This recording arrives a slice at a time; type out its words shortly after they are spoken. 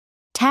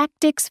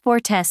Tactics for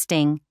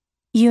Testing,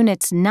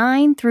 Units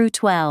 9 through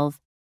 12.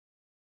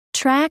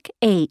 Track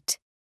 8,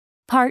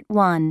 Part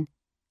 1.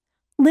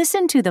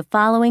 Listen to the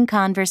following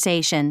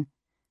conversation.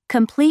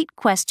 Complete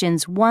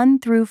questions 1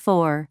 through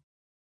 4.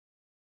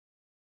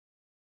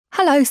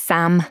 Hello,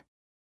 Sam.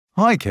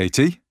 Hi,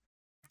 Katie.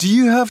 Do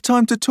you have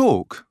time to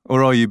talk,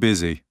 or are you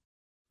busy?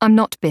 I'm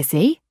not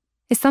busy.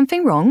 Is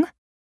something wrong?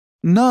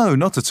 No,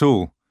 not at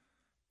all.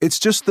 It's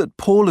just that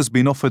Paul has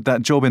been offered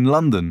that job in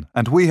London,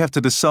 and we have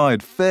to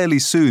decide fairly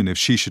soon if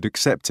she should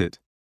accept it.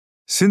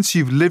 Since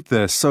you've lived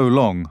there so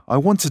long, I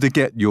wanted to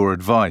get your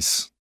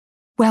advice.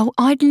 Well,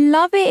 I'd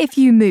love it if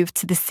you moved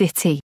to the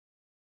city.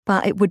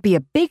 But it would be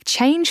a big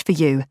change for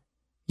you.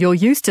 You're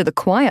used to the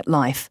quiet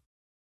life.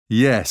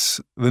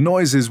 Yes, the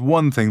noise is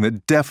one thing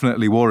that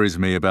definitely worries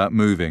me about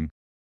moving.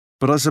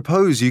 But I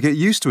suppose you get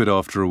used to it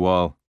after a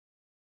while.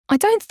 I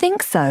don't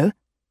think so.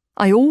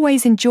 I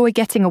always enjoy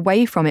getting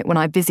away from it when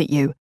I visit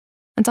you.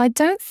 And I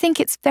don't think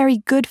it's very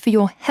good for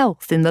your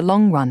health in the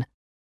long run.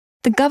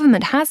 The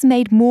government has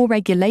made more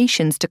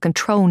regulations to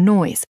control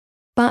noise,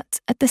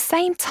 but at the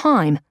same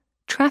time,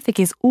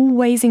 traffic is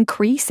always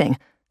increasing,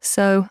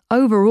 so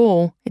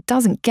overall, it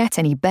doesn't get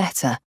any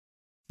better.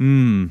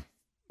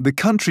 The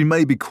country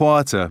may be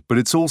quieter, but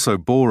it's also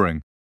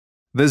boring.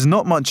 There's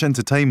not much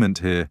entertainment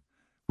here.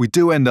 We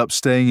do end up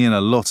staying in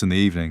a lot in the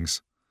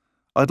evenings.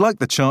 I'd like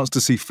the chance to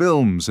see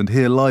films and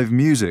hear live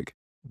music.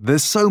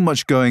 There's so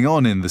much going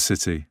on in the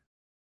city.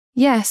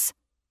 Yes.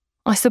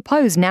 I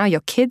suppose now your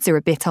kids are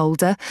a bit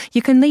older,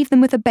 you can leave them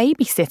with a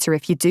babysitter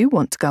if you do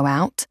want to go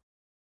out.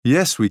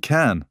 Yes, we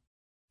can.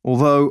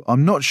 Although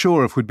I'm not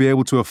sure if we'd be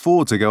able to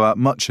afford to go out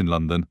much in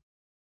London.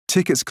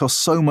 Tickets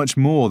cost so much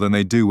more than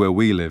they do where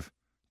we live.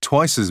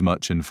 Twice as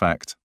much, in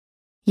fact.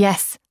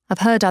 Yes, I've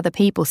heard other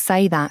people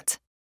say that.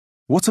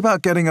 What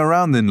about getting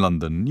around in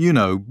London? You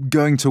know,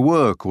 going to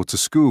work or to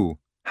school.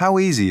 How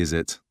easy is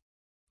it?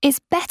 It's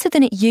better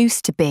than it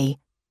used to be.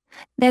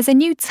 There's a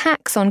new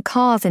tax on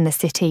cars in the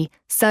city,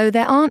 so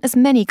there aren't as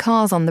many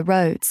cars on the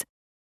roads.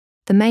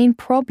 The main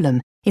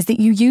problem is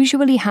that you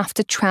usually have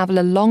to travel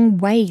a long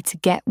way to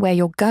get where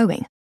you're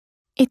going.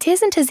 It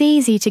isn't as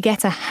easy to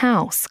get a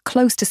house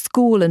close to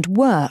school and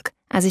work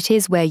as it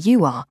is where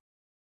you are.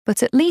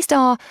 But at least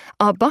our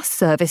bus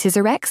services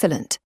are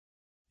excellent.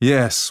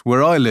 Yes,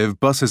 where I live,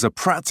 buses are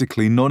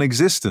practically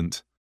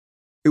non-existent.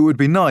 It would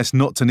be nice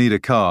not to need a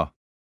car.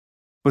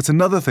 But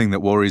another thing that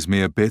worries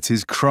me a bit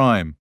is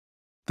crime.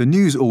 The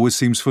news always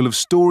seems full of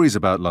stories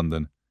about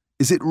London.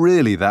 Is it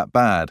really that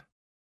bad?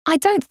 I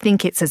don't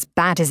think it's as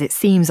bad as it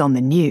seems on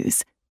the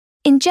news.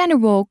 In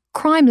general,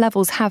 crime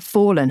levels have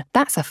fallen,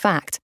 that's a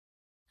fact.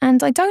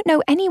 And I don't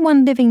know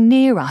anyone living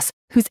near us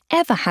who's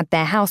ever had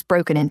their house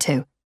broken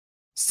into.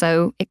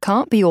 So it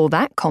can't be all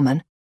that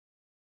common.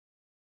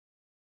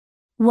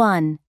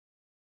 1.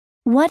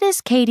 What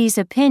is Katie's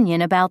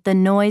opinion about the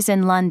noise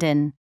in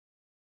London?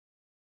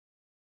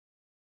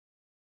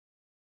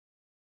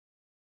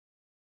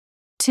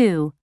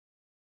 2.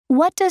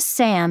 What does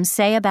Sam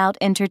say about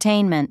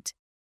entertainment?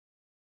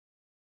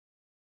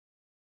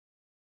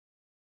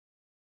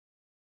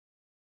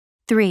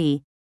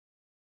 3.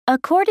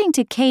 According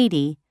to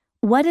Katie,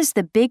 what is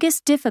the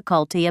biggest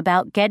difficulty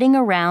about getting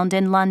around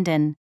in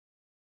London?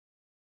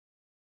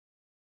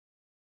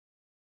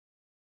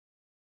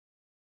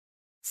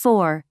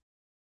 4.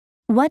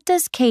 What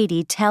does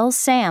Katie tell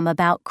Sam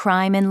about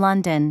crime in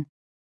London?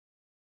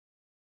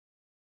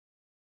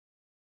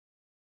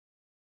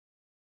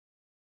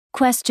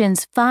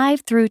 Questions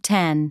 5 through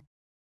 10.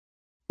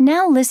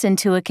 Now listen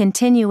to a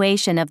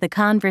continuation of the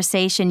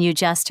conversation you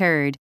just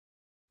heard.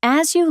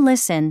 As you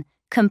listen,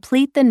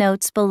 complete the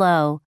notes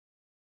below.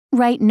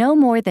 Write no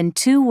more than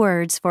 2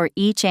 words for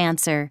each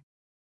answer.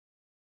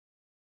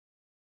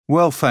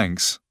 Well,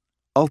 thanks.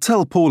 I'll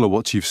tell Paula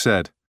what you've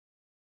said.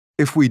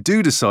 If we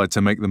do decide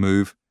to make the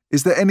move,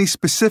 is there any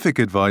specific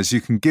advice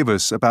you can give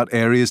us about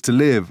areas to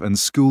live and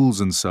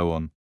schools and so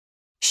on?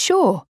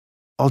 Sure.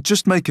 I'll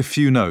just make a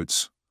few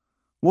notes.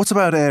 What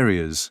about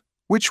areas?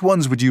 Which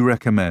ones would you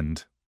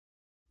recommend?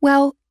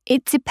 Well,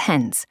 it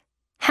depends.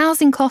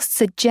 Housing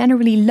costs are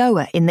generally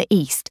lower in the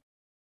east,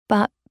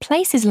 but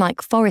places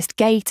like Forest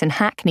Gate and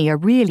Hackney are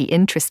really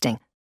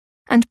interesting.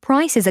 And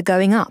prices are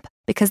going up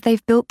because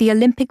they've built the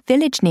Olympic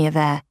Village near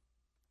there.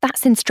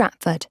 That's in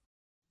Stratford.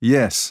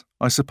 Yes,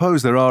 I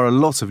suppose there are a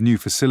lot of new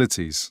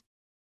facilities.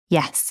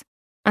 Yes.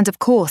 And of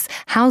course,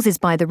 houses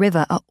by the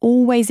river are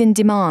always in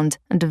demand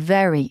and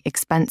very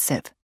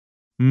expensive.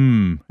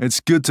 It's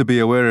good to be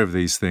aware of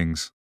these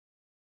things.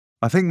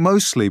 I think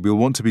mostly we'll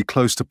want to be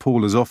close to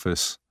Paula's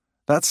office.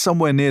 That's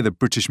somewhere near the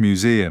British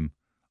Museum.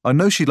 I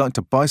know she'd like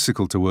to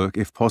bicycle to work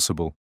if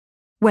possible.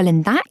 Well,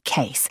 in that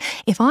case,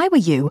 if I were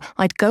you,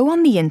 I'd go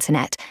on the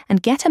internet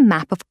and get a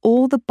map of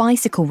all the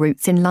bicycle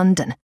routes in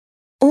London.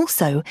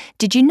 Also,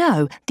 did you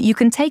know that you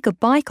can take a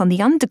bike on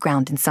the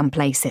underground in some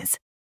places?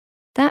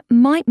 That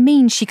might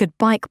mean she could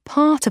bike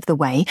part of the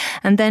way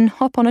and then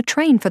hop on a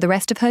train for the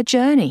rest of her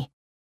journey.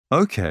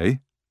 OK.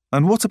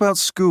 And what about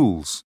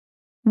schools?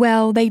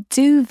 Well, they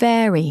do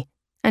vary.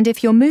 And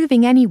if you're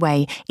moving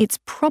anyway, it's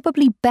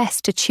probably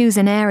best to choose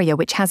an area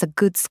which has a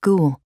good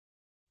school.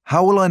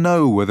 How will I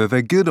know whether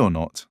they're good or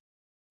not?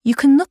 You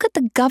can look at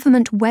the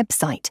government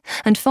website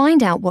and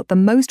find out what the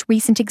most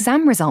recent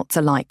exam results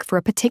are like for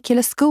a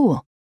particular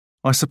school.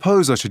 I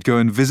suppose I should go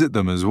and visit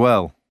them as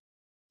well.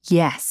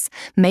 Yes,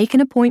 make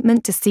an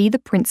appointment to see the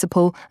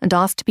principal and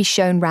ask to be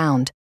shown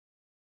round.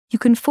 You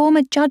can form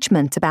a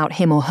judgment about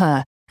him or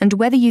her and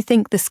whether you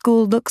think the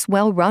school looks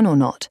well run or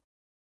not.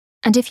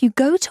 And if you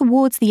go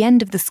towards the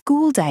end of the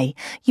school day,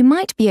 you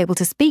might be able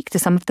to speak to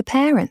some of the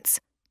parents.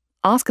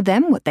 Ask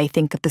them what they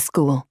think of the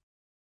school.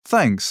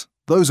 Thanks.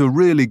 Those are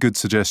really good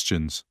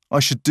suggestions. I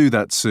should do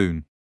that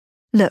soon.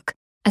 Look,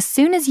 as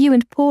soon as you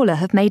and Paula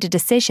have made a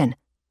decision,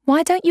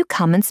 why don't you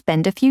come and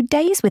spend a few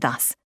days with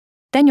us?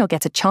 Then you'll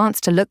get a chance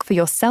to look for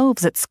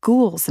yourselves at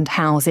schools and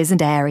houses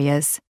and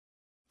areas.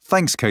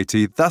 Thanks,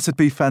 Katie. That'd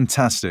be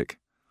fantastic.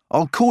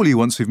 I'll call you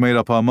once we've made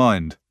up our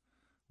mind.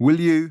 Will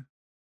you?